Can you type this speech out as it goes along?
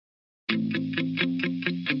So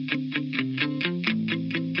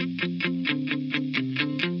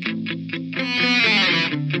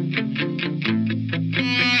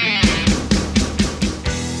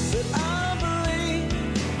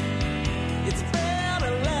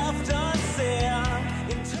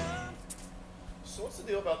what's the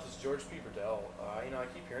deal about this George P. Burdell? I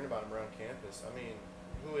keep hearing about him around campus. I mean,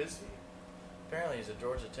 who is he? Apparently he's a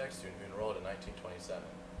Georgia Tech student who enrolled in 1927.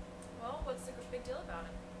 Well, what's the big deal about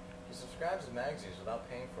him? He subscribes to magazines without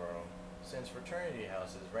paying for them. Since fraternity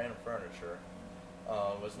houses Random Furniture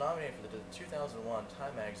was nominated for the 2001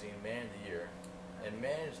 Time Magazine Man of the Year and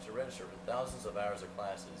managed to register for thousands of hours of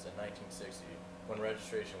classes in 1960 when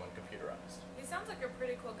registration went computerized. He sounds like a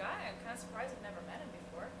pretty cool guy. I'm kind of surprised I've never met him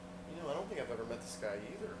before. I don't think I've ever met this guy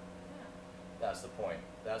either. Yeah. That's the point.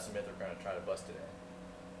 That's the myth we're going to try to bust today.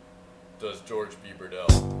 Does George B. Burdell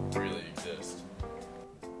really exist?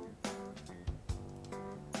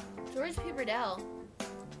 George P. Burdell.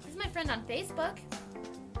 He's my friend on Facebook.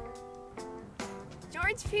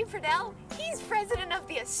 George P. Burdell? He's president of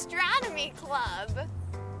the Astronomy Club.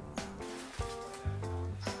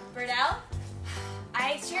 Burdell?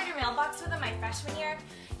 I shared a mailbox with him my freshman year.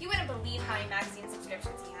 You wouldn't believe how many magazine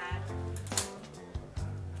subscriptions he had.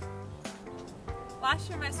 Last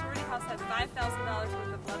year, my sorority house had $5,000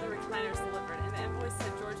 worth of leather recliners delivered, and the invoice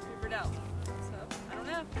said George P. Burdell. So, I don't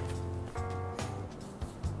know.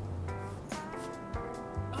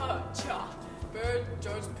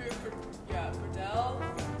 George P. Burdell.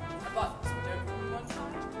 I bought some dope from him one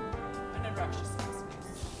time. I never actually saw his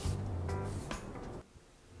face.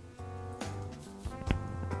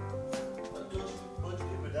 George P.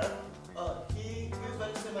 Burdell? He was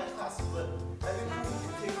registered in my class, but every time he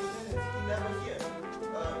takes minutes, he never here.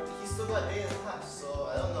 He still got A in the class, so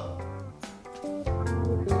I don't know.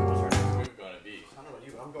 What's our next move going to be? I don't know about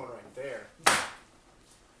you, but I'm going right there.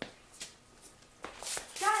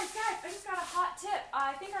 Guys, I just got a hot tip.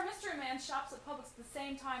 I think our mystery man shops at Publix at the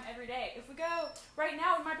same time every day. If we go right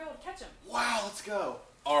now, we might be able to catch him. Wow, let's go.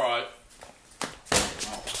 All right.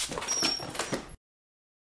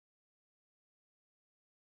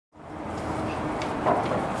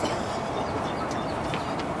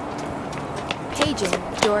 Paging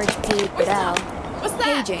George P. Burdell. What's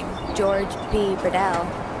that? Paging George P. Burdell.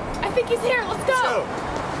 I think he's here. Let's go.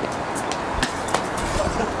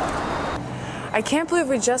 I can't believe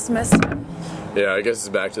we just missed him. Yeah, I guess it's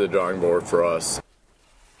back to the drawing board for us.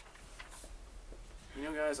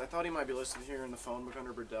 Guys, I thought he might be listed here in the phone book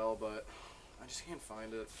under Burdell, but I just can't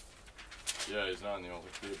find it. Yeah, he's not in the old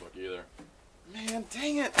Wikipedia book either. Man,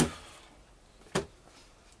 dang it!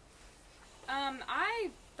 I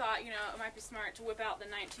thought, it might be smart to whip out the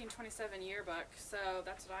 1927 yearbook, so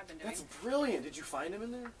that's what I've been doing. That's brilliant! Did you find him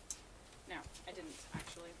in there? No, I didn't,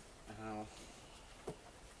 actually. Oh.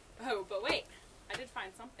 Oh, but wait. I did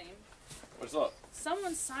find something. What's up?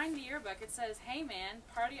 Someone signed the yearbook. It says, "Hey man,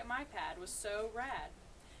 party at my pad was so rad.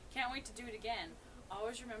 Can't wait to do it again.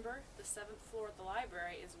 Always remember, the 7th floor of the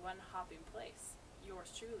library is one hopping place.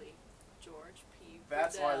 Yours truly, George P. Burdell."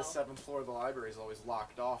 That's why the 7th floor of the library is always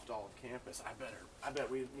locked off to all of campus. I bet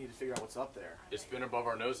we need to figure out what's up there. It's been above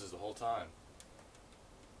our noses the whole time.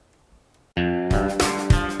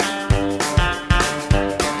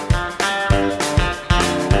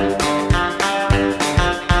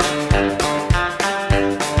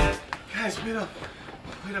 Guys, wait up,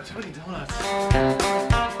 too many donuts.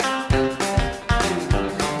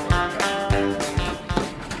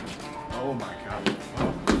 Oh my god.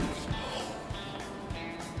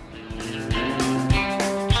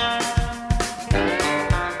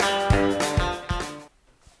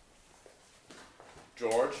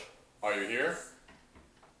 George, are you here?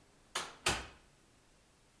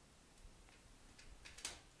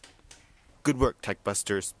 Good work,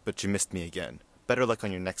 Techbusters, but you missed me again. Better luck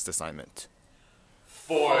on your next assignment.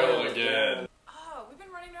 Foil again. Oh, we've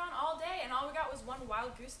been running around all day, and all we got was one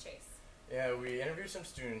wild goose chase. Yeah, we interviewed some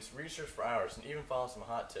students, researched for hours, and even followed some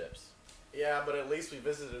hot tips. Yeah, but at least we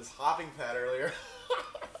visited his hopping pad earlier.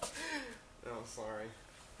 Oh, sorry.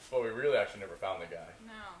 But we really actually never found the guy.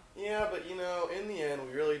 No. Yeah, but in the end,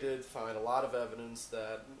 we really did find a lot of evidence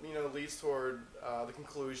that, leads toward the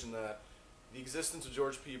conclusion that the existence of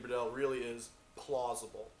George P. Burdell really is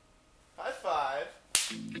plausible. High five.